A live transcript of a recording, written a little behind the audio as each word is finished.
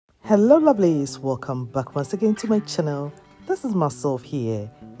Hello lovelies, welcome back once again to my channel. This is myself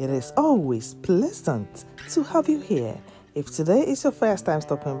here. It is always pleasant to have you here. If today is your first time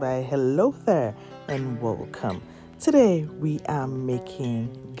stopping by, hello there and welcome. Today we are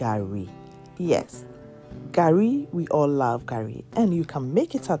making Gari. Yes, Gari, we all love Gari and you can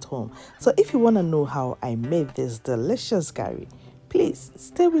make it at home. So if you want to know how I made this delicious Gari, please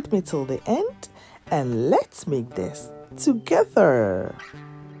stay with me till the end and let's make this together.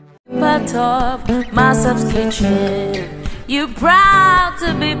 Part of my sub's kitchen. You proud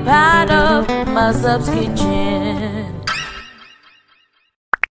to be part of my sub's kitchen.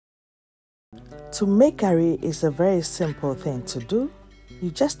 To make Gari is a very simple thing to do.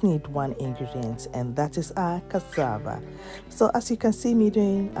 You just need one ingredient and that is our cassava. So as you can see me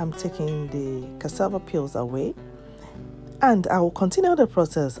doing, I'm taking the cassava peels away and I will continue the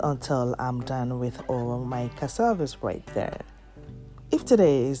process until I'm done with all my cassavas right there. If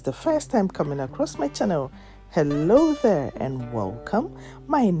today is the first time coming across my channel, hello there and welcome.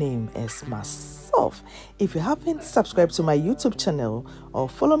 My name is myself. If you haven't subscribed to my YouTube channel or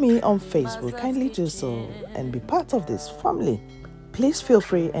follow me on Facebook, kindly do so and be part of this family. Please feel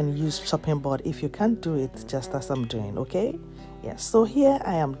free and use chopping board if you can't do it just as I'm doing, okay? Yes, so here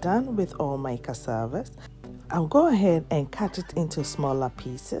I am done with all my cassavas. I'll go ahead and cut it into smaller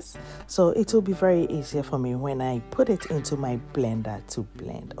pieces so it will be very easier for me when I put it into my blender to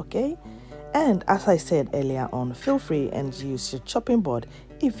blend, okay? And as I said earlier on, feel free and use your chopping board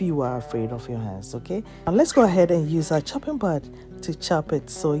if you are afraid of your hands, okay? Now let's go ahead and use our chopping board to chop it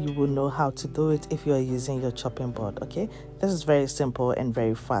so you will know how to do it if you are using your chopping board, okay? This is very simple and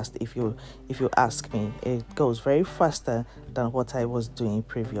very fast if you ask me. It goes very faster than what I was doing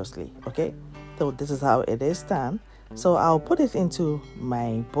previously, okay? So this is how it is done. So I'll put it into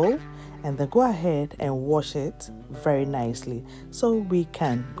my bowl and then go ahead and wash it very nicely so we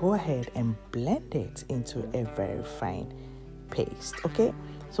can go ahead and blend it into a very fine paste, okay?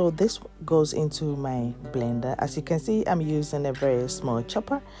 So this goes into my blender. As you can see, I'm using a very small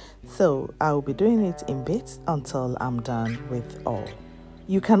chopper, so I'll be doing it in bits until I'm done with all.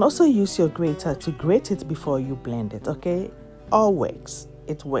 You can also use your grater to grate it before you blend it, okay? All works.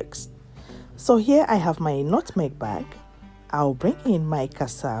 It works. So here I have my nutmeg bag. I'll bring in my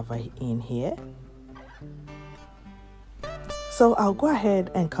cassava in here. So I'll go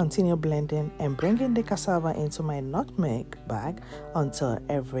ahead and continue blending and bringing the cassava into my nutmeg bag until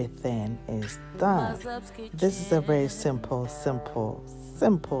everything is done. This is a very simple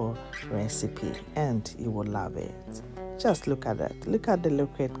recipe and you will love it. Just look at that. Look at the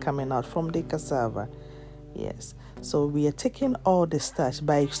liquid coming out from the cassava. Yes, so we are taking all the starch.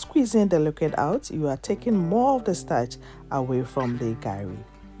 By squeezing the liquid out, you are taking more of the starch away from the Gari.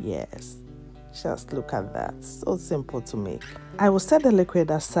 Yes, just look at that. So simple to make. I will set the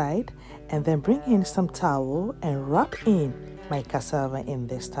liquid aside and then bring in some towel and wrap in my cassava in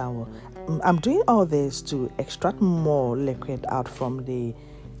this towel. I'm doing all this to extract more liquid out from the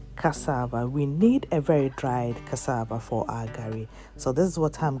cassava. We need a very dried cassava for our Gari. So this is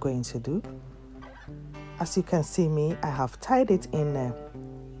what I'm going to do. As you can see me, I have tied it in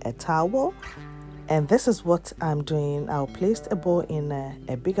a towel and this is what I'm doing. I'll place a bowl in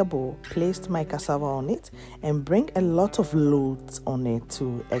a bigger bowl, placed my cassava on it and bring a lot of loads on it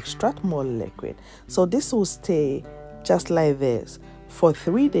to extract more liquid. So this will stay just like this for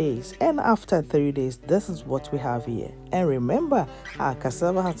 3 days and after 3 days, this is what we have here. And remember, our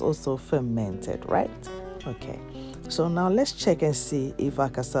cassava has also fermented, right? Okay, so now let's check and see if our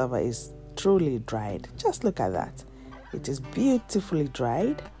cassava is truly dried. Just look at that. It is beautifully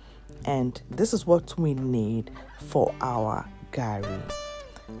dried and this is what we need for our Gari.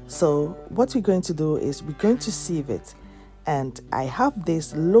 So what we're going to do is we're going to sieve it and I have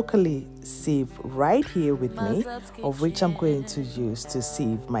this locally sieve right here with me of which I'm going to use to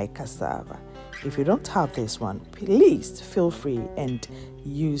sieve my cassava. If you don't have this one, please feel free and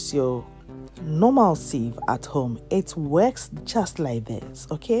use your normal sieve at home. It works just like this,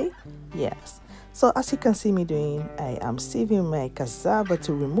 okay? Yes, so as you can see me doing, I am sieving my cassava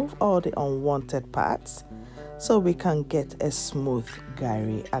to remove all the unwanted parts so we can get a smooth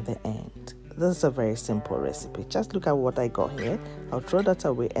Gari at the end. This is a very simple recipe. Just look at what I got here. I'll throw that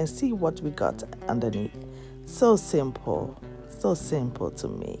away and see what we got underneath. So simple to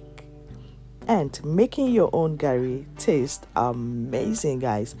make. And making your own Gari tastes amazing,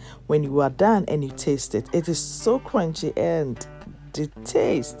 guys. When you are done and you taste it, it is so crunchy and the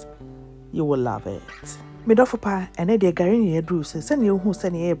taste, you will love it. Midofopa and the Gari ni edru se send you who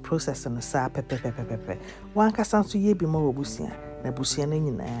send ye process and sa pepe. One can so ye be more busia. Na busia na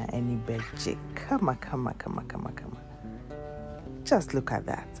nyina any beje. Come. Just look at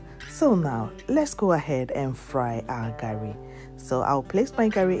that. So now let's go ahead and fry our gari. So I'll place my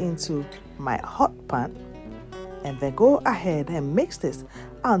gari into my hot pan and then go ahead and mix this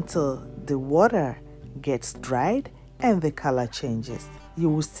until the water gets dried and the color changes. You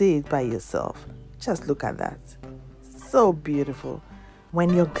will see it by yourself. Just look at that. So beautiful.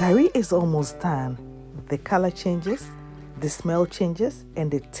 When your gari is almost done, the color changes, the smell changes,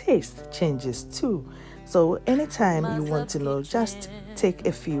 and the taste changes too. So anytime you want to know, just take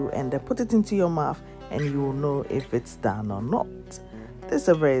a few and then put it into your mouth and you will know if it's done or not. This is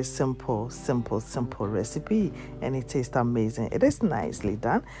a very simple recipe and it tastes amazing. It is nicely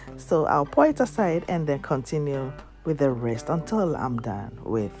done. So I'll pour it aside and then continue with the rest until I'm done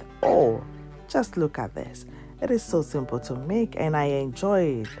with all. Just look at this. It is so simple to make and I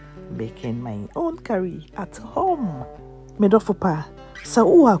enjoyed making my own curry at home. Medofopa, sa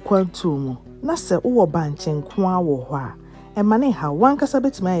uwa kwantumu, na se uwa banche nkwa wo hɔ a, emane ha wankasa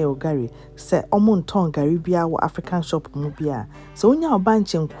betimi ayo gari se omonton gari bia wo African shop mu bia. Se onya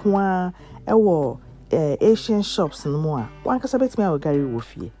banche nkwa ewo Asian shops no mu a, wankasa betimi ayo gari wo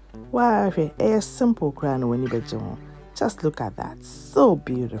fie. Wa hwe simple kra no wani beje ho. Just look at that. So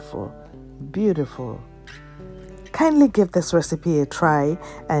beautiful. Beautiful. Kindly give this recipe a try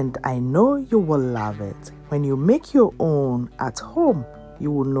and I know you will love it. When you make your own at home, you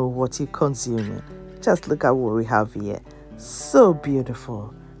will know what you're consuming. Just look at what we have here. So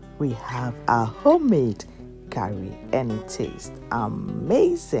beautiful. We have our homemade curry and it tastes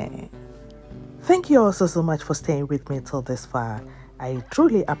amazing. Thank you also so much for staying with me till this far. I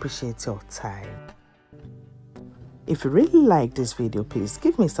truly appreciate your time. If you really like this video, please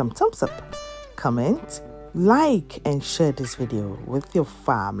give me some thumbs up, comment, like and share this video with your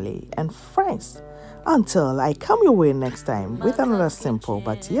family and friends. Until I come your way next time with another simple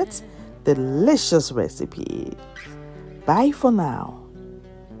but yet delicious recipe. Bye for now.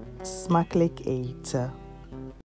 Smakelijk eten.